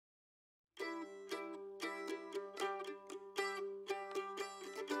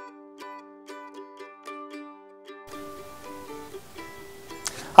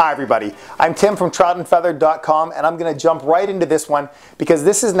Hi everybody, I'm Tim from troutandfeathered.com, and I'm going to jump right into this one because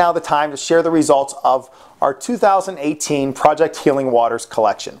this is now the time to share the results of our 2018 Project Healing Waters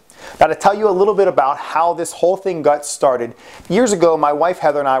collection. Now, to tell you a little bit about how this whole thing got started, years ago my wife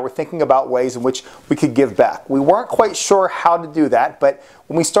Heather and I were thinking about ways in which we could give back. We weren't quite sure how to do that, but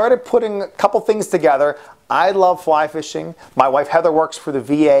when we started putting a couple things together, I love fly fishing, my wife Heather works for the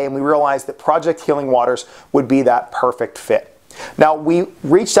VA, and we realized that Project Healing Waters would be that perfect fit. Now, we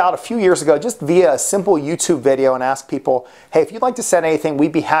reached out a few years ago just via a simple YouTube video and asked people, hey, if you'd like to send anything,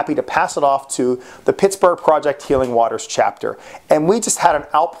 we'd be happy to pass it off to the Pittsburgh Project Healing Waters chapter. And we just had an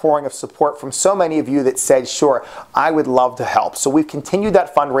outpouring of support from so many of you that said, sure, I would love to help. So we've continued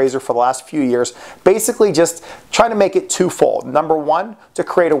that fundraiser for the last few years, basically just trying to make it twofold. Number one, to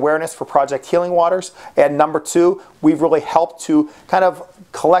create awareness for Project Healing Waters, and number two, we've really helped to kind of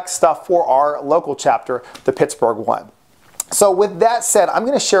collect stuff for our local chapter, the Pittsburgh one. So with that said, I'm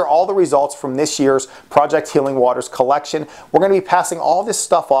going to share all the results from this year's Project Healing Waters collection. We're going to be passing all this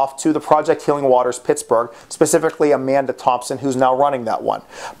stuff off to the Project Healing Waters Pittsburgh, specifically Amanda Thompson, who's now running that one.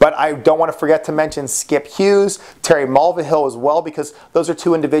 But I don't want to forget to mention Skip Hughes, Terry Mulvihill as well, because those are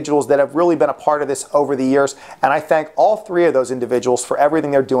two individuals that have really been a part of this over the years. And I thank all three of those individuals for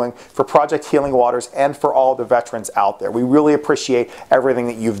everything they're doing for Project Healing Waters and for all the veterans out there. We really appreciate everything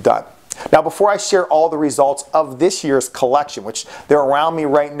that you've done. Now, before I share all the results of this year's collection, which they're around me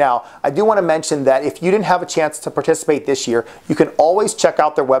right now, I do want to mention that if you didn't have a chance to participate this year, you can always check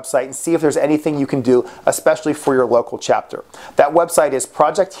out their website and see if there's anything you can do, especially for your local chapter. That website is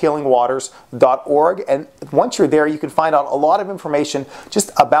projecthealingwaters.org, and once you're there, you can find out a lot of information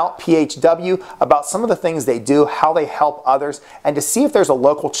just about PHW, about some of the things they do, how they help others, and to see if there's a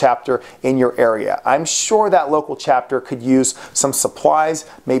local chapter in your area. I'm sure that local chapter could use some supplies,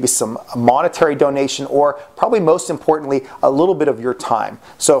 maybe some monetary donation, or probably most importantly, a little bit of your time.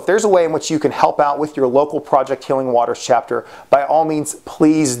 So if there's a way in which you can help out with your local Project Healing Waters chapter, by all means,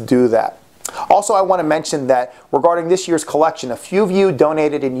 please do that. Also, I want to mention that regarding this year's collection, a few of you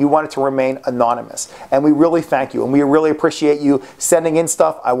donated and you wanted to remain anonymous. And we really thank you, and we really appreciate you sending in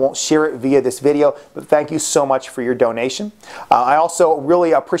stuff. I won't share it via this video, but thank you so much for your donation. I also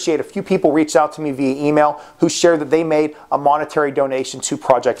really appreciate a few people reached out to me via email who shared that they made a monetary donation to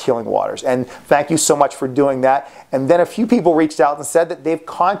Project Healing Waters. And thank you so much for doing that. And then a few people reached out and said that they've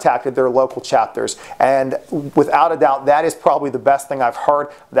contacted their local chapters. And without a doubt, that is probably the best thing I've heard.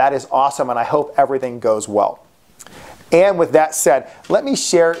 That is awesome, and I hope everything goes well. And with that said, let me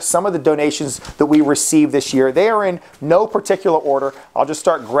share some of the donations that we received this year. They are in no particular order. I'll just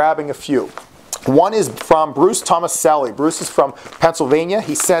start grabbing a few. One is from Bruce Tomaselli. Bruce is from Pennsylvania.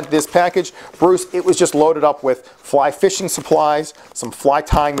 He sent this package. Bruce, it was just loaded up with fly fishing supplies, some fly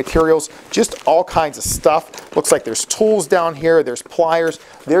tying materials, just all kinds of stuff. Looks like there's tools down here, there's pliers.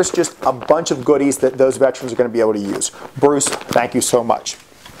 There's just a bunch of goodies that those veterans are going to be able to use. Bruce, thank you so much.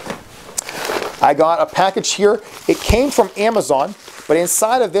 I got a package here. It came from Amazon, but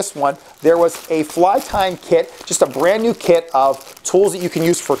inside of this one, there was a fly tying kit, just a brand new kit of tools that you can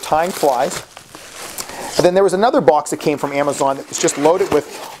use for tying flies. And then there was another box that came from Amazon that was just loaded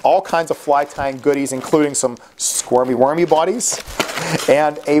with all kinds of fly tying goodies, including some squirmy wormy bodies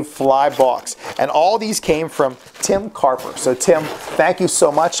and a fly box. And all these came from Tim Carper. So Tim, thank you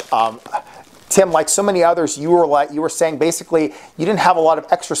so much. Tim, like so many others, you were saying basically you didn't have a lot of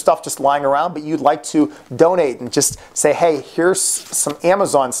extra stuff just lying around, but you'd like to donate and just say, hey, here's some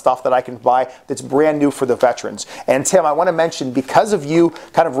Amazon stuff that I can buy that's brand new for the veterans. And Tim, I want to mention, because of you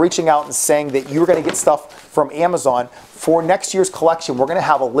kind of reaching out and saying that you were going to get stuff from Amazon, for next year's collection, we're going to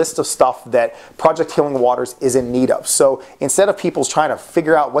have a list of stuff that Project Healing Waters is in need of. So instead of people trying to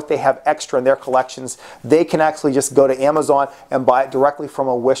figure out what they have extra in their collections, they can actually just go to Amazon and buy it directly from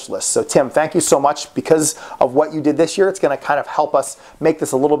a wish list. So Tim, thank you so much. Because of what you did this year, it's going to kind of help us make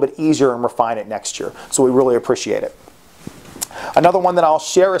this a little bit easier and refine it next year. So we really appreciate it. Another one that I'll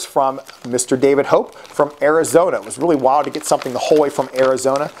share is from Mr. David Hope from Arizona. It was really wild to get something the whole way from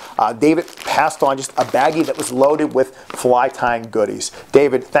Arizona. David passed on just a baggie that was loaded with fly tying goodies.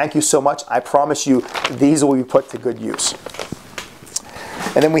 David, thank you so much. I promise you these will be put to good use.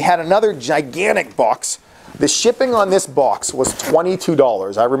 And then we had another gigantic box. The shipping on this box was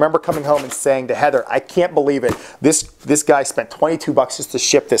 $22. I remember coming home and saying to Heather, I can't believe it. This guy spent $22 just to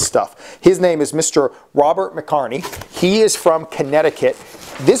ship this stuff. His name is Mr. Robert McCarney. He is from Connecticut.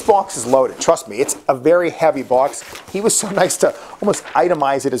 This box is loaded, trust me, it's a very heavy box. He was so nice to almost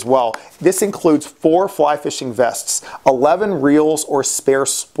itemize it as well. This includes 4 fly fishing vests, 11 reels or spare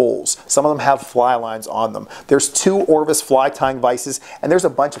spools. Some of them have fly lines on them. There's 2 Orvis fly tying vices, and there's a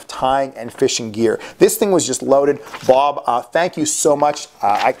bunch of tying and fishing gear. This thing was just loaded. Bob, thank you so much.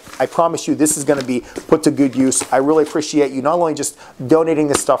 I promise you this is going to be put to good use. I really appreciate you not only just donating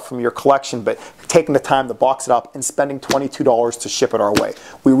this stuff from your collection, but taking the time to box it up and spending $22 to ship it our way.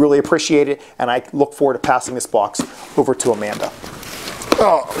 We really appreciate it, and I look forward to passing this box over to Amanda.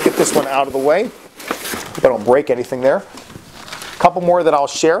 Oh, get this one out of the way. Hope I don't break anything there. A couple more that I'll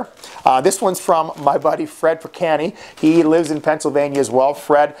share. This one's from my buddy Fred Percani. He lives in Pennsylvania as well.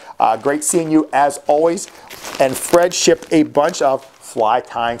 Fred, great seeing you as always. And Fred shipped a bunch of fly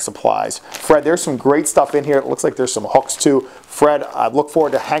tying supplies. Fred, there's some great stuff in here. It looks like there's some hooks too. Fred, I look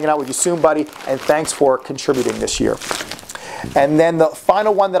forward to hanging out with you soon, buddy, and thanks for contributing this year. And then the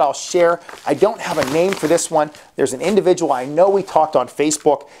final one that I'll share, I don't have a name for this one. There's an individual, I know we talked on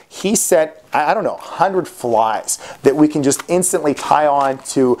Facebook. He sent, I don't know, 100 flies that we can just instantly tie on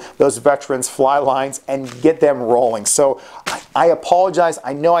to those veterans' fly lines and get them rolling. So I apologize.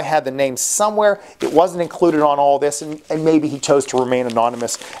 I know I had the name somewhere. It wasn't included on all this, and maybe he chose to remain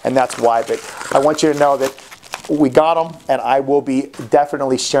anonymous, and that's why. But I want you to know that we got them, and I will be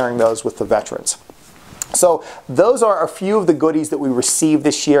definitely sharing those with the veterans. So those are a few of the goodies that we received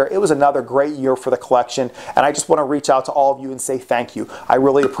this year. It was another great year for the collection, and I just want to reach out to all of you and say thank you. I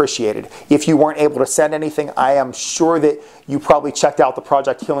really appreciate it. If you weren't able to send anything, I am sure that you probably checked out the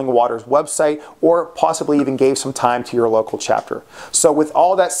Project Healing Waters website or possibly even gave some time to your local chapter. So with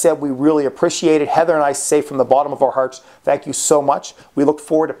all that said, we really appreciate it. Heather and I say from the bottom of our hearts, thank you so much. We look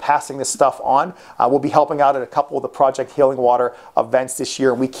forward to passing this stuff on. We'll be helping out at a couple of the Project Healing Water events this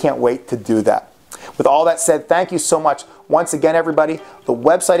year, and we can't wait to do that. With all that said, thank you so much. Once again, everybody, the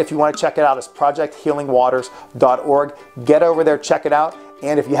website, if you want to check it out, is projecthealingwaters.org. Get over there, check it out.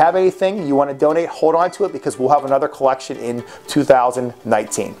 And if you have anything you want to donate, hold on to it because we'll have another collection in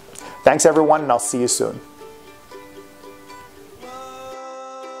 2019. Thanks, everyone, and I'll see you soon.